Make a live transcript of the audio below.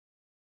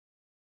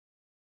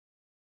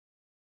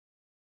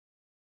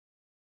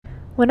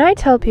When I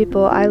tell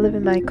people I live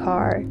in my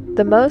car,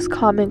 the most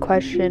common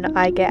question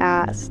I get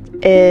asked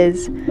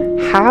is,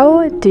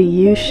 how do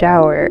you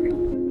shower?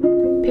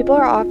 People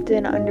are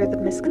often under the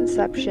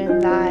misconception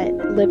that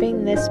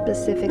living this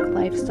specific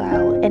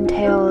lifestyle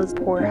entails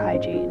poor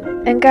hygiene.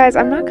 And guys,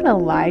 I'm not gonna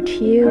lie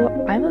to you,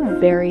 I'm a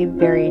very,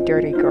 very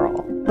dirty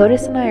girl.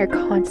 Lotus and I are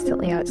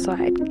constantly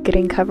outside,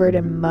 getting covered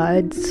in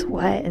mud,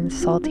 sweat, and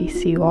salty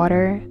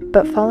seawater.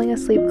 But falling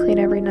asleep clean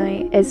every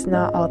night is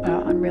not all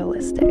that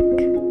unrealistic.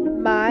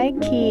 My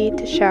key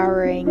to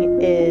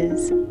showering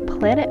is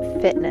Planet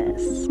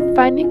Fitness.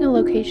 Finding a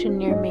location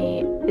near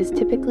me is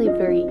typically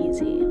very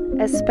easy,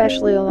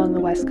 especially along the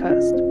West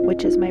Coast,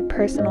 which is my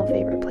personal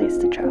favorite place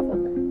to travel.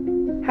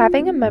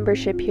 Having a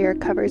membership here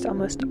covers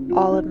almost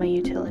all of my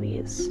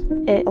utilities.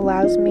 It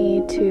allows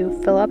me to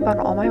fill up on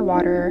all my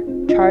water,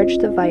 charge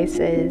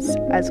devices,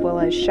 as well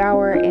as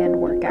shower and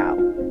work out.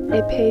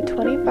 I pay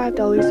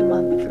 $25 a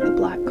month for the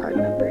Black Card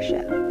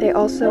membership. They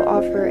also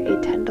offer a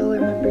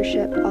 $10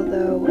 membership,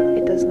 although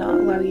it does not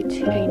allow you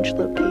to change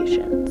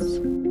locations.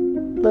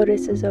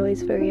 Lotus is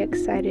always very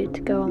excited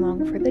to go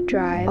along for the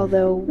drive,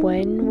 although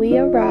when we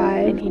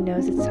arrive and he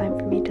knows it's time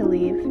for me to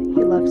leave,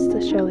 he loves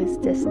to show his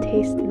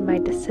distaste in my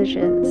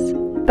decisions.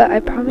 But I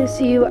promise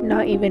you,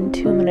 not even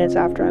 2 minutes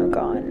after I'm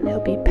gone,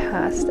 he'll be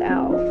passed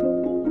out.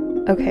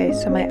 Okay,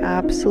 so my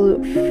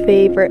absolute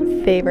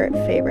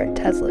favorite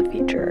Tesla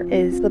feature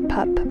is the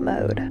pup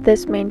mode.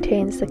 This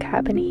maintains the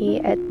cabin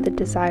heat at the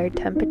desired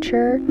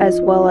temperature,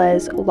 as well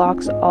as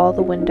locks all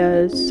the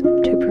windows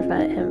to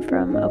prevent him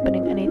from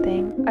opening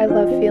anything. I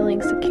love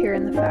feeling secure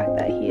in the fact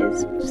that he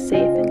is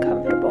safe and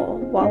comfortable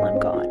while I'm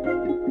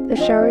gone. The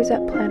showers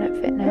at Planet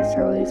Fitness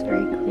are always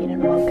very clean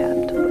and well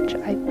kept, which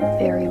I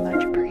very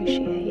much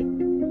appreciate.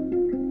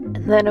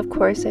 And then of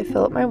course I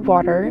fill up my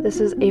water.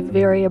 This is a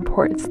very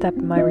important step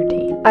in my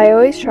routine. I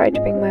always try to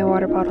bring my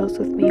water bottles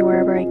with me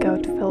wherever I go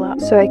to fill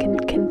up, so I can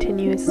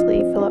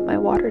continuously fill up my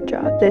water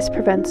jug. This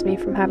prevents me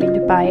from having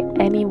to buy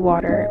any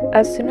water.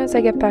 As soon as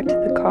I get back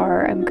to the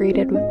car, I'm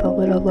greeted with the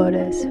little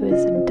Lotus, who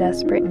is in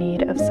desperate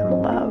need of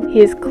some love. He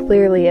is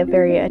clearly a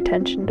very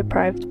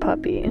attention-deprived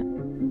puppy.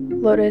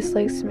 Lotus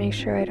likes to make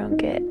sure I don't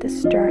get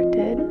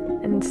distracted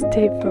and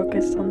stay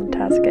focused on the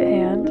task at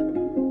hand.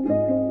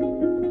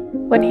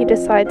 When he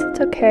decides it's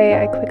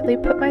okay, I quickly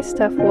put my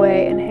stuff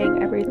away and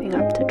hang everything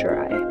up to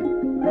dry.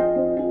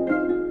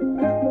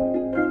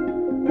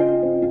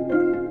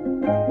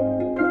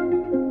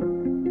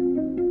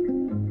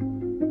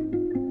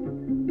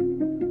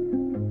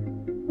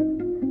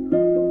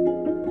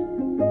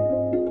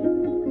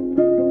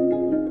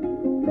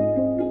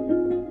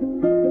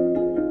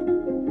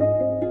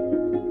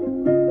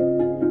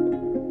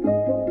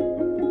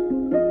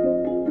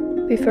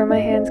 Before my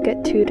hands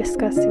get too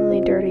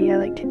disgustingly dirty, I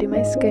like to do my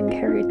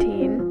skincare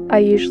routine. I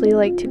usually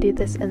like to do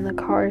this in the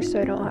car so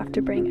I don't have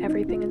to bring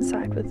everything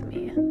inside with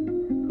me.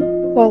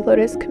 While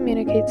Lotus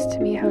communicates to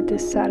me how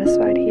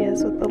dissatisfied he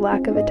is with the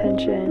lack of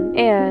attention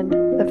and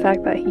the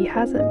fact that he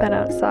hasn't been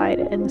outside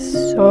in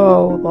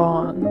so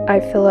long, I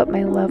fill up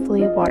my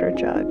lovely water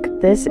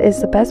jug. This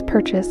is the best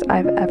purchase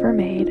I've ever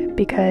made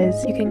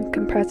because you can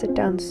compress it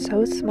down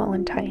so small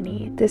and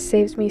tiny. This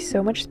saves me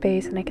so much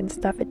space and I can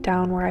stuff it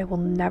down where I will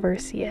never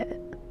see it.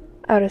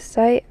 Out of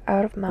sight,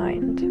 out of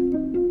mind.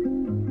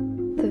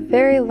 The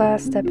very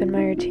last step in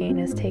my routine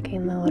is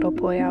taking the little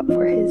boy out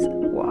for his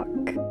walk.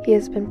 He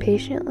has been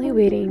patiently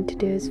waiting to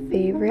do his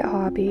favorite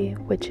hobby,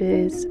 which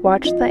is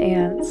watch the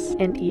ants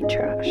and eat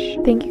trash.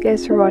 Thank you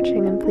guys for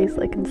watching, and please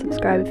like and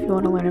subscribe if you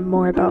want to learn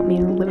more about me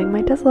living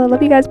my Tesla.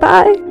 Love you guys,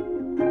 bye!